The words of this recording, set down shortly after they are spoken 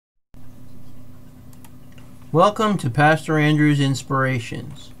Welcome to Pastor Andrew's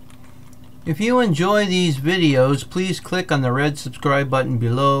Inspirations. If you enjoy these videos, please click on the red subscribe button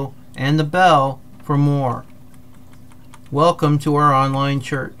below and the bell for more. Welcome to our online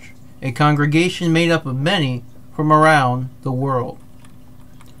church, a congregation made up of many from around the world.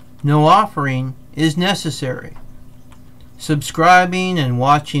 No offering is necessary. Subscribing and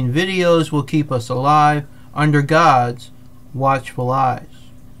watching videos will keep us alive under God's watchful eyes.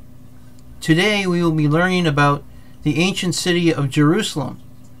 Today we will be learning about the ancient city of Jerusalem.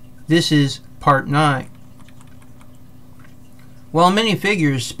 This is part 9. While many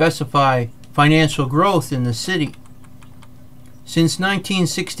figures specify financial growth in the city, since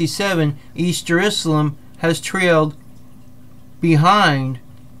 1967 East Jerusalem has trailed behind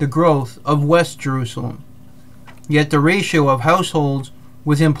the growth of West Jerusalem. Yet the ratio of households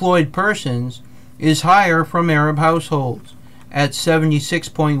with employed persons is higher from Arab households at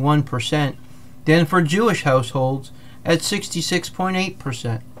 76.1% than for Jewish households at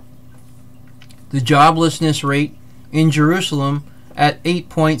 66.8%. The joblessness rate in Jerusalem at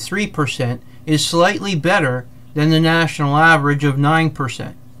 8.3% is slightly better than the national average of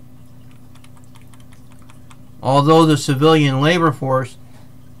 9%. Although the civilian labor force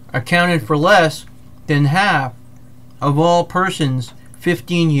accounted for less than half of all persons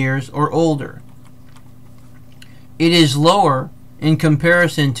 15 years or older, it is lower in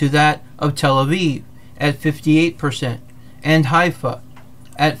comparison to that of Tel Aviv at 58% and Haifa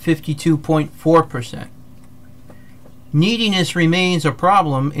at 52.4%. Neediness remains a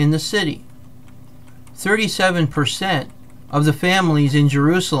problem in the city. 37% of the families in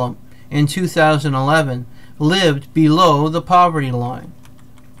Jerusalem in 2011 lived below the poverty line.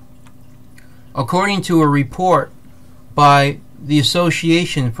 According to a report by the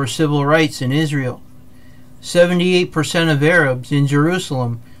Association for Civil Rights in Israel, 78% of Arabs in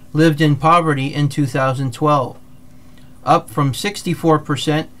Jerusalem lived in poverty in 2012, up from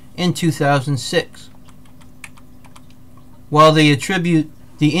 64% in 2006. While they attribute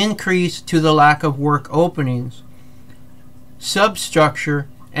the increase to the lack of work openings, substructure,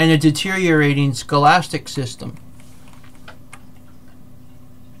 and a deteriorating scholastic system,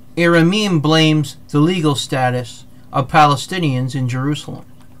 ACRI blames the legal status of Palestinians in Jerusalem.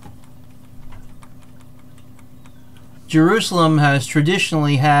 Jerusalem has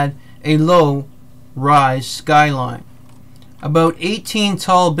traditionally had a low-rise skyline. About 18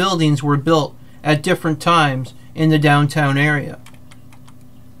 tall buildings were built at different times in the downtown area,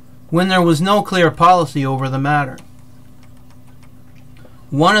 when there was no clear policy over the matter.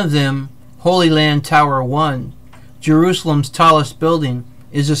 One of them, Holy Land Tower 1, Jerusalem's tallest building,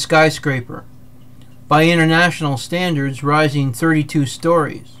 is a skyscraper, by international standards rising 32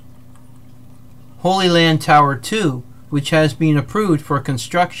 stories. Holy Land Tower 2, which has been approved for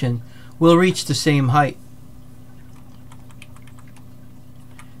construction, will reach the same height.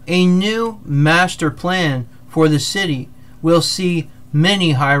 A new master plan for the city will see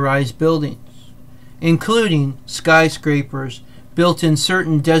many high-rise buildings, including skyscrapers built in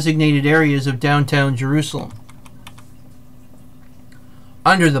certain designated areas of downtown Jerusalem.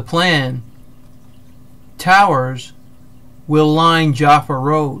 Under the plan, towers will line Jaffa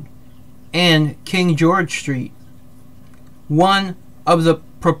Road and King George Street. One of the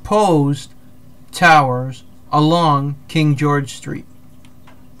proposed towers along King George Street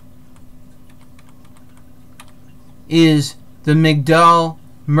is the Migdal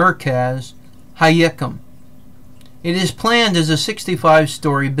Merkaz Hayekam. It is planned as a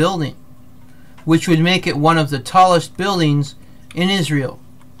 65-story building, which would make it one of the tallest buildings in Israel.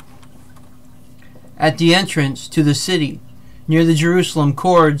 At the entrance to the city, near the Jerusalem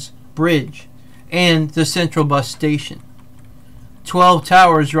Cords Bridge and the Central Bus Station, 12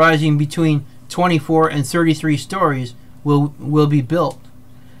 towers rising between 24 and 33 stories will be built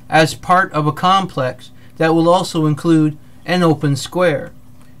as part of a complex that will also include an open square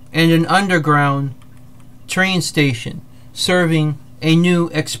and an underground train station serving a new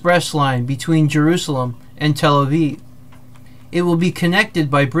express line between Jerusalem and Tel Aviv. It will be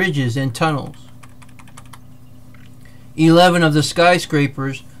connected by bridges and tunnels. 11 of the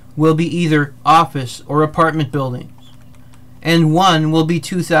skyscrapers will be either office or apartment buildings, and one will be a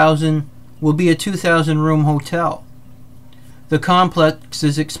 2,000-room hotel. The complex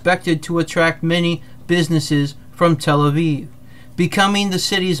is expected to attract many businesses from Tel Aviv, becoming the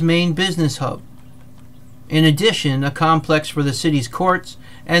city's main business hub. In addition, a complex for the city's courts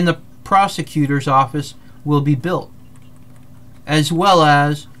and the prosecutor's office will be built, as well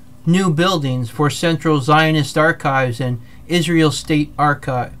as new buildings for Central Zionist Archives and Israel State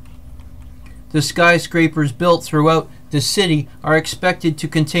Archive. The skyscrapers built throughout the city are expected to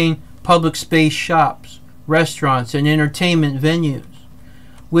contain public space shops, restaurants, and entertainment venues,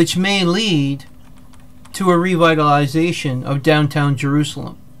 which may lead to a revitalization of downtown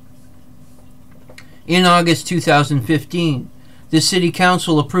Jerusalem. In August 2015, the City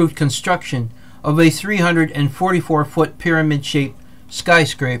Council approved construction of a 344-foot pyramid-shaped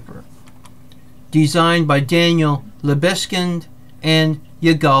skyscraper designed by Daniel Libeskind and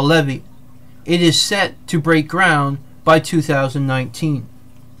Yigal Levy. It is set to break ground by 2019.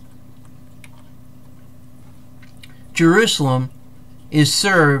 Jerusalem is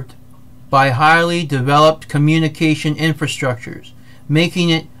served by highly developed communication infrastructures, making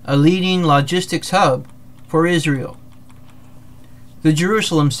it a leading logistics hub for Israel. The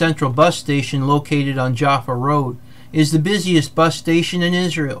Jerusalem Central Bus Station, located on Jaffa Road, is the busiest bus station in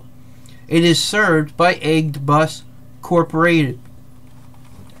Israel. It is served by Egged Bus Corporated,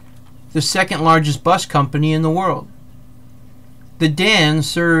 the second largest bus company in the world. The Dan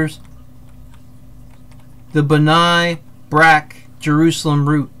serves the Bnei Brak Jerusalem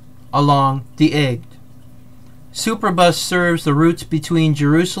route along the Egged. Superbus serves the routes between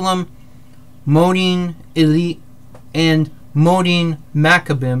Jerusalem, Modin Illit, and Modin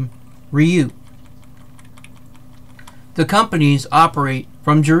Maccabim Reut. The companies operate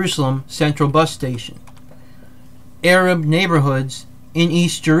from Jerusalem Central Bus Station. Arab neighborhoods in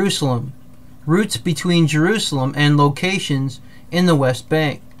East Jerusalem, routes between Jerusalem and locations in the West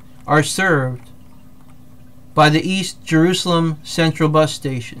Bank are served by the East Jerusalem Central Bus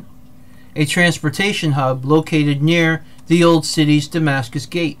Station, a transportation hub located near the Old City's Damascus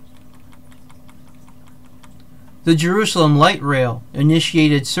Gate. The Jerusalem Light Rail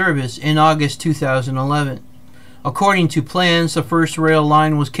initiated service in August 2011. According to plans, the first rail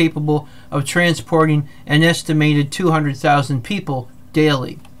line was capable of transporting an estimated 200,000 people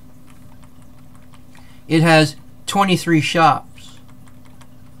daily. It has 23 shops.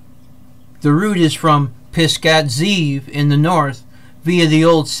 The route is from Pisgat Ziv in the north via the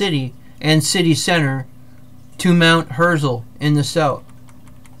Old City and City Center to Mount Herzl in the south.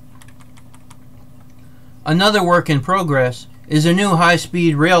 Another work in progress is a new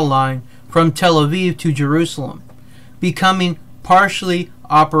high-speed rail line from Tel Aviv to Jerusalem, becoming partially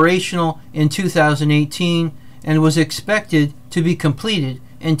operational in 2018 and was expected to be completed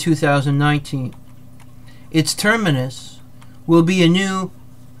in 2019. Its terminus will be a new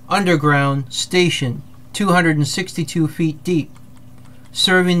underground station 262 feet deep,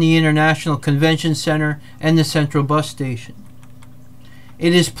 serving the International Convention Center and the Central Bus Station.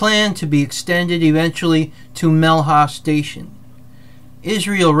 It is planned to be extended eventually to Melha Station.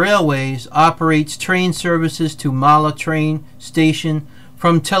 Israel Railways operates train services to Mala train station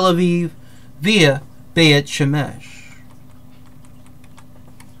from Tel Aviv via Beit Shemesh.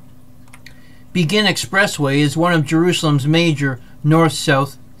 Begin Expressway is one of Jerusalem's major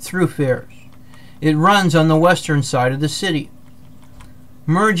north-south thoroughfares. It runs on the western side of the city,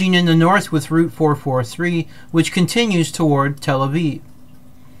 merging in the north with Route 443, which continues toward Tel Aviv.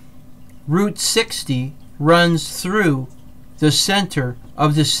 Route 60 runs through the center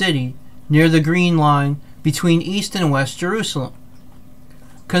of the city near the Green Line between East and West Jerusalem.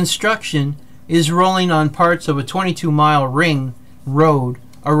 Construction is rolling on parts of a 22-mile ring road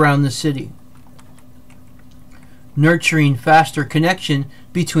around the city, nurturing faster connection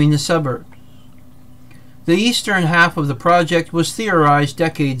between the suburbs. The eastern half of the project was theorized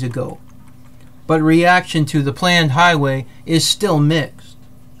decades ago, but reaction to the planned highway is still mixed.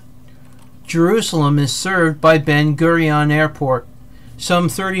 Jerusalem is served by Ben Gurion Airport, some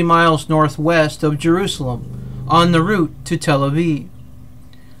 30 miles northwest of Jerusalem, on the route to Tel Aviv.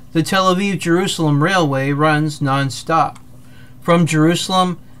 The Tel Aviv-Jerusalem Railway runs non-stop from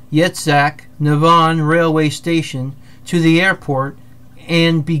Jerusalem Yetzak Nevan Railway Station to the airport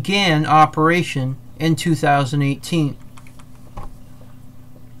and began operation in 2018.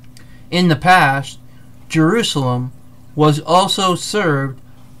 In the past, Jerusalem was also served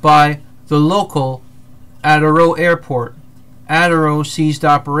by the local Adaro Airport. Adaro ceased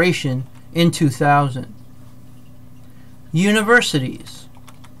operation in 2000. Universities.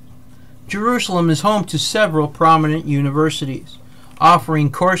 Jerusalem is home to several prominent universities,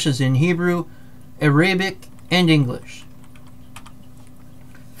 offering courses in Hebrew, Arabic, and English.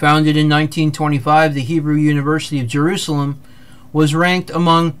 Founded in 1925, the Hebrew University of Jerusalem was ranked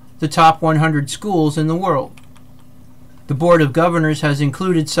among the top 100 schools in the world. The Board of Governors has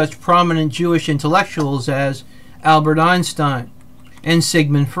included such prominent Jewish intellectuals as Albert Einstein and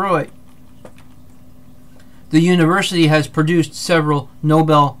Sigmund Freud. The university has produced several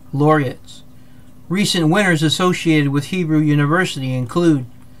Nobel laureates. Recent winners associated with Hebrew University include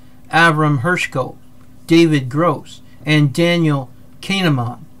Avram Hershko, David Gross, and Daniel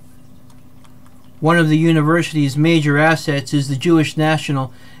Kahneman. One of the university's major assets is the Jewish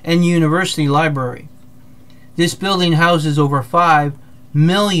National and University Library. This building houses over 5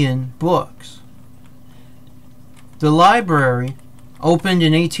 million books. The library opened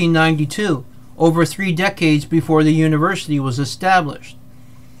in 1892, over 3 decades before the university was established.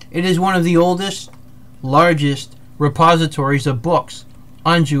 It is one of the oldest, largest repositories of books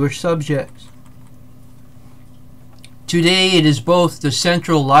on Jewish subjects. Today it is both the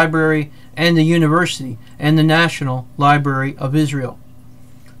Central Library and the University and the National Library of Israel.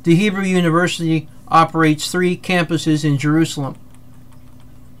 The Hebrew University operates 3 campuses in Jerusalem: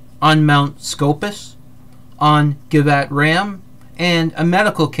 on Mount Scopus, on Givat Ram, and a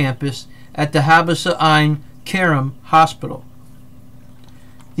medical campus at the Habasa Ein Kerem Hospital.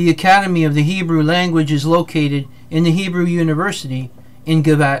 The Academy of the Hebrew Language is located in the Hebrew University in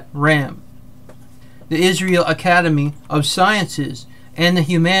Givat Ram. The Israel Academy of Sciences and the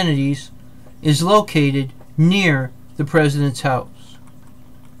Humanities is located near the President's house.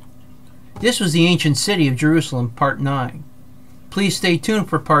 This was the ancient city of Jerusalem, Part 9. Please stay tuned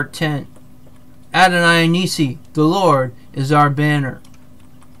for Part 10. Adonai Nisi, the Lord, is our banner.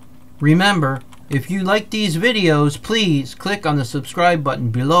 Remember, if you like these videos, please click on the subscribe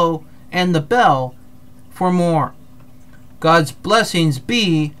button below and the bell for more. God's blessings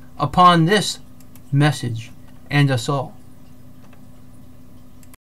be upon this message and us all.